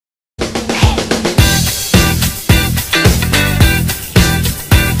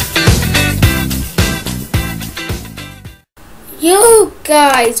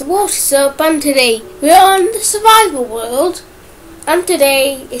Guys, what's up? And today we're on the survival world, and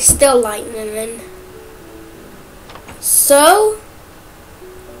today it's still lightning. So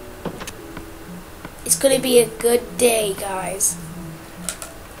it's gonna be a good day, guys.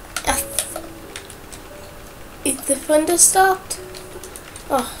 Is the thunder stopped?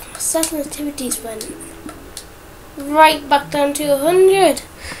 Oh, my sensitivities went right back down to 100.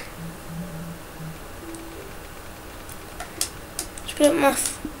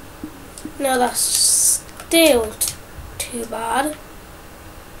 No, that's still too bad.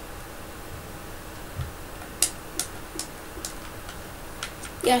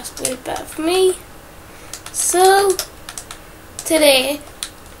 Yes, way better for me. So today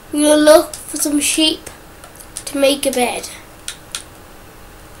we'll look for some sheep to make a bed.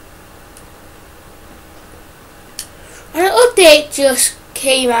 An update just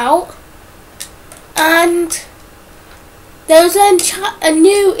came out, and there was a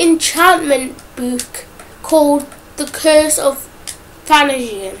new enchantment book called The Curse of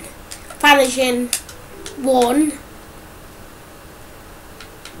Fanagen 1.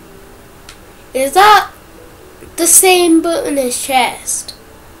 Is that the same book in his chest?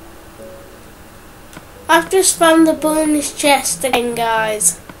 I've just found the book in his chest again,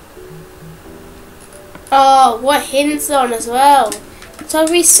 guys. Oh, what hints on as well. So I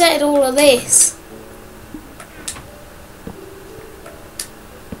reset all of this.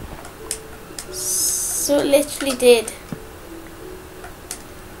 So it literally did.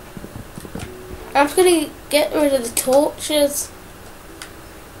 I'm just gonna get rid of the torches.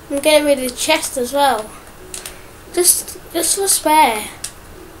 I'm getting rid of the chest as well. Just for spare.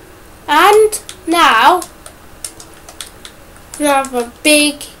 And now we have a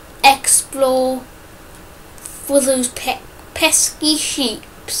big explore for those pesky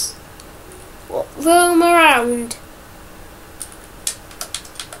sheeps. What roam around.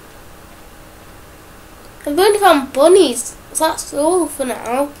 I've only found bunnies, so that's all for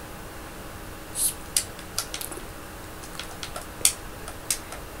now.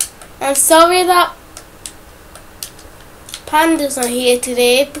 I'm sorry that Panda's not here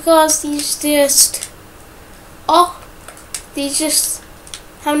today because he's just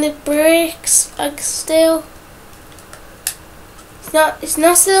having a break still. It's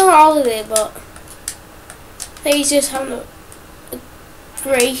not still a holiday, but he's just having a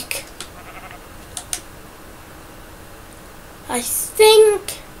break. I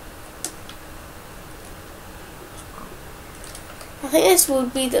think this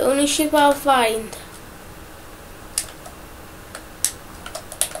would be the only ship I'll find.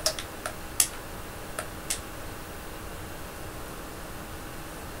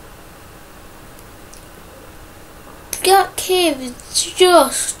 That cave is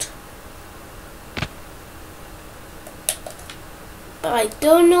just... I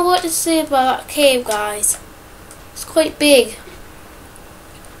don't know what to say about that cave, guys. It's quite big.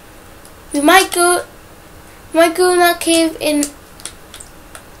 We might go in that cave in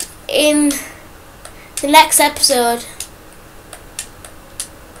the next episode.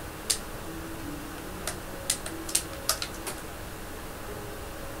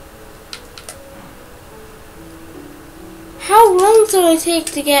 How long does it take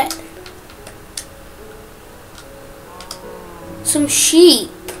to get some sheep?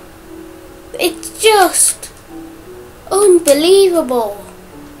 It's just unbelievable.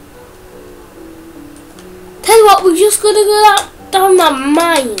 Tell you what, we're just gonna go down that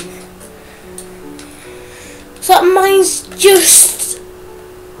mine. So that mine's just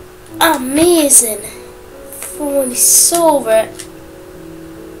amazing. When we saw it.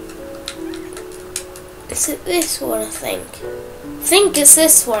 Is it this one? I think it's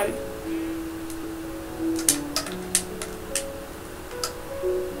this one.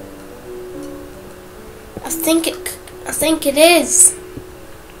 I think it is.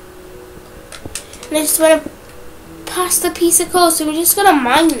 And I just want to pass the piece of coal, so we're just gonna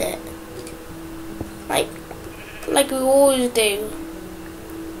mine it, like we always do.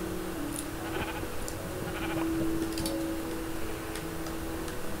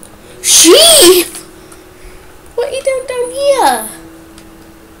 Sheep! What are you doing down here?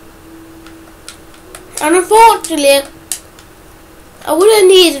 And unfortunately, I would have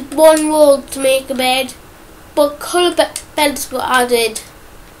needed one wool to make a bed, but colour beds were added,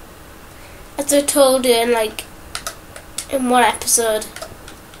 as I told you in one episode.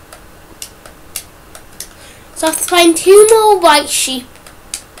 So I have to find 2 more white sheep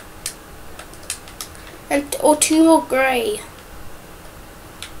or 2 more grey,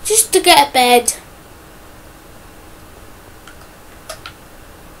 just to get a bed.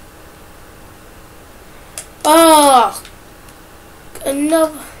 Oh,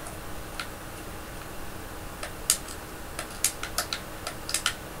 another.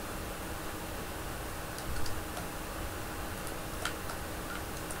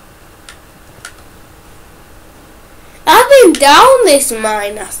 I've been down this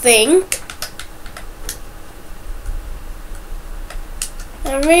mine, I think.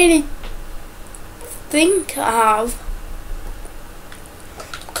 I really think I have.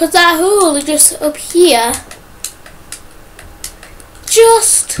 Because that hole is just up here.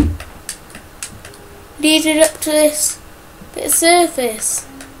 Just leading up to this bit of surface.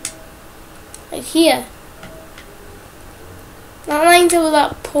 Like here. That lines up with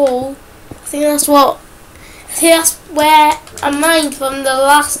that pole. I think that's where I mined from the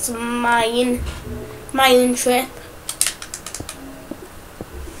last mining trip.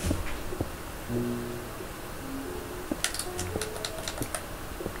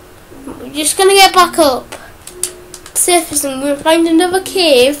 We're just gonna get back up surface and we'll find another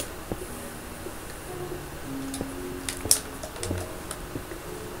cave.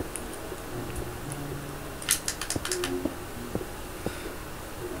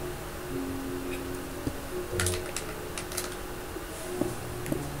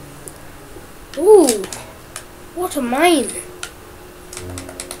 Ooh, what a mine.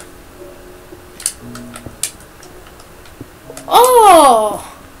 Oh!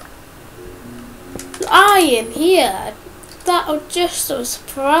 Iron here. That was just a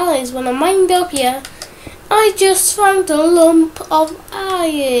surprise. When I mined up here, I just found a lump of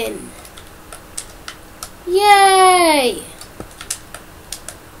iron. Yay!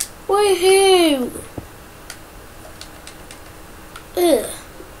 Woohoo! Ugh.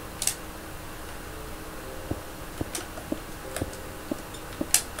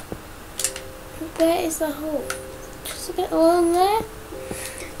 Where is the hole? Just a bit along there.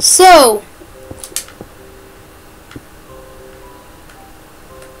 So,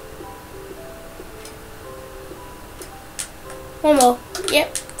 one more.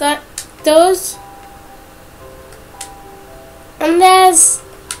 Yep, that does. And there's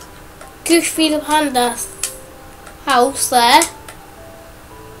Goofy the Panda's house there.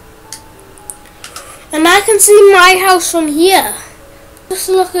 And I can see my house from here. Just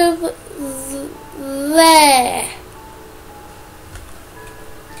look over there.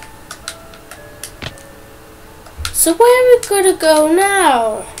 So where are we gonna go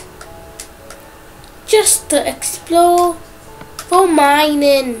now? Just to explore for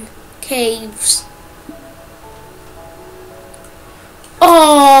mining caves.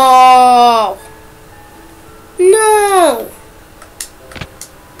 Oh no!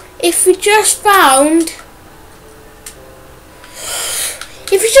 If we just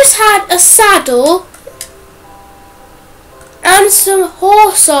had a saddle and some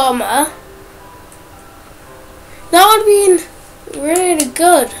horse armor, that would have been really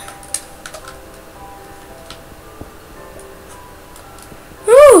good.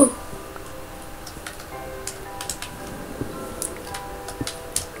 Woo!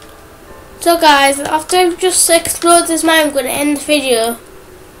 So guys, after I've just explored this mine, I'm going to end the video.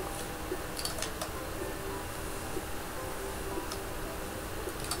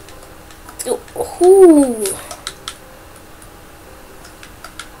 Ooh.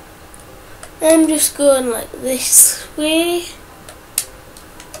 I'm just going like this way.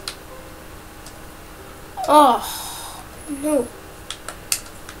 Oh no.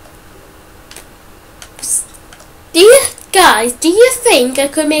 Do you think I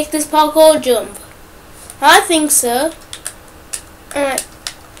could make this parkour jump? I think so. And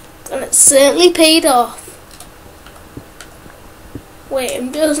it certainly paid off. Wait,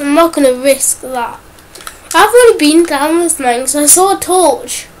 I'm not going to risk that. I've already been down this mine, so I saw a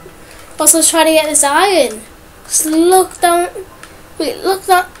torch. Also, I was trying to get this iron. Just look down. Wait, look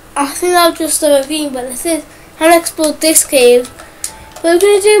that. I think that was just a ravine, but this is. I haven't explored this cave. We're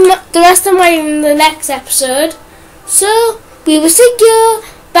going to do the rest of mine in the next episode. So, we will see you.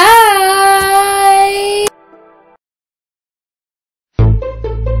 Bye.